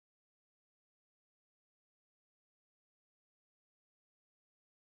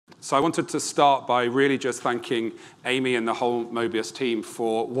So I wanted to start by really just thanking Amy and the whole Mobius team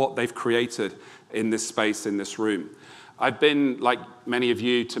for what they've created in this space, in this room. I've been, like many of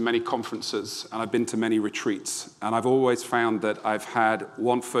you, to many conferences, and I've been to many retreats, and I've always found that I've had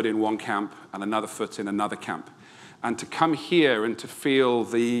one foot in one camp and another foot in another camp. And to come here and to feel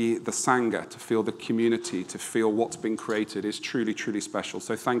the Sangha, to feel the community, to feel what's been created is truly, truly special.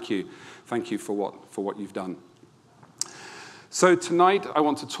 So thank you for what you've done. So tonight I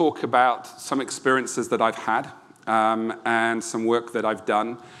want to talk about some experiences that I've had and some work that I've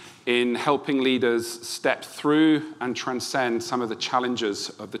done in helping leaders step through and transcend some of the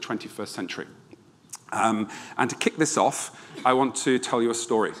challenges of the 21st century. And to kick this off, I want to tell you a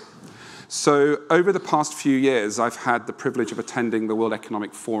story. So over the past few years, I've had the privilege of attending the World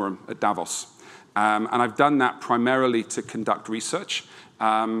Economic Forum at Davos. And I've done that primarily to conduct research.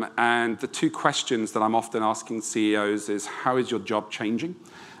 And the two questions that I'm often asking CEOs is, how is your job changing?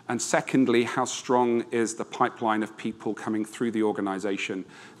 And secondly, how strong is the pipeline of people coming through the organization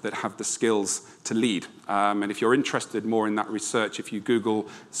that have the skills to lead? And if you're interested more in that research, if you Google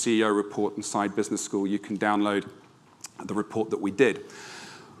CEO report inside Business School, you can download the report that we did.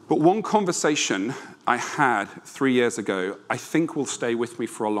 But one conversation I had 3 years ago, I think will stay with me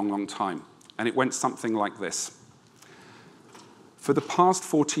for a long, long time. And it went something like this. For the past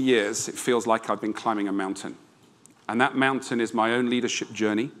 40 years, it feels like I've been climbing a mountain. And that mountain is my own leadership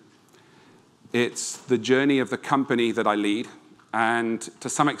journey. It's the journey of the company that I lead. And to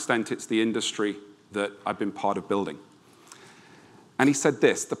some extent, it's the industry that I've been part of building. And he said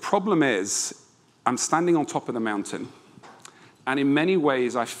this, the problem is, I'm standing on top of the mountain. And in many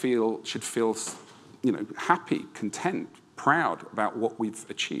ways, I should feel happy, content, proud about what we've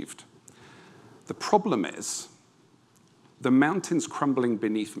achieved. The problem is, the mountain's crumbling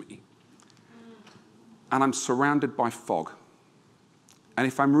beneath me, and I'm surrounded by fog. And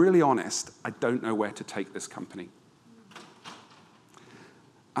if I'm really honest, I don't know where to take this company.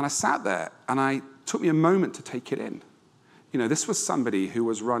 And I sat there, and it took me a moment to take it in. This was somebody who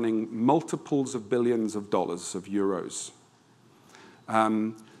was running multiples of billions of dollars, of euros,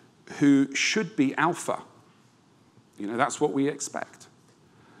 who should be alpha. That's what we expect.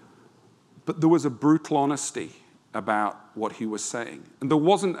 But there was a brutal honesty about what he was saying. And there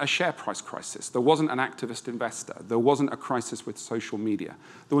wasn't a share price crisis. There wasn't an activist investor. There wasn't a crisis with social media.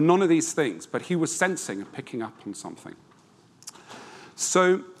 There were none of these things, but he was sensing and picking up on something.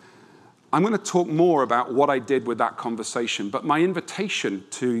 So I'm going to talk more about what I did with that conversation, but my invitation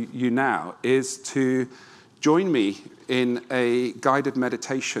to you now is to join me in a guided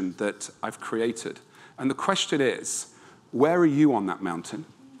meditation that I've created. And the question is, where are you on that mountain?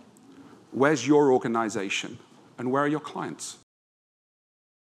 Where's your organization? And where are your clients?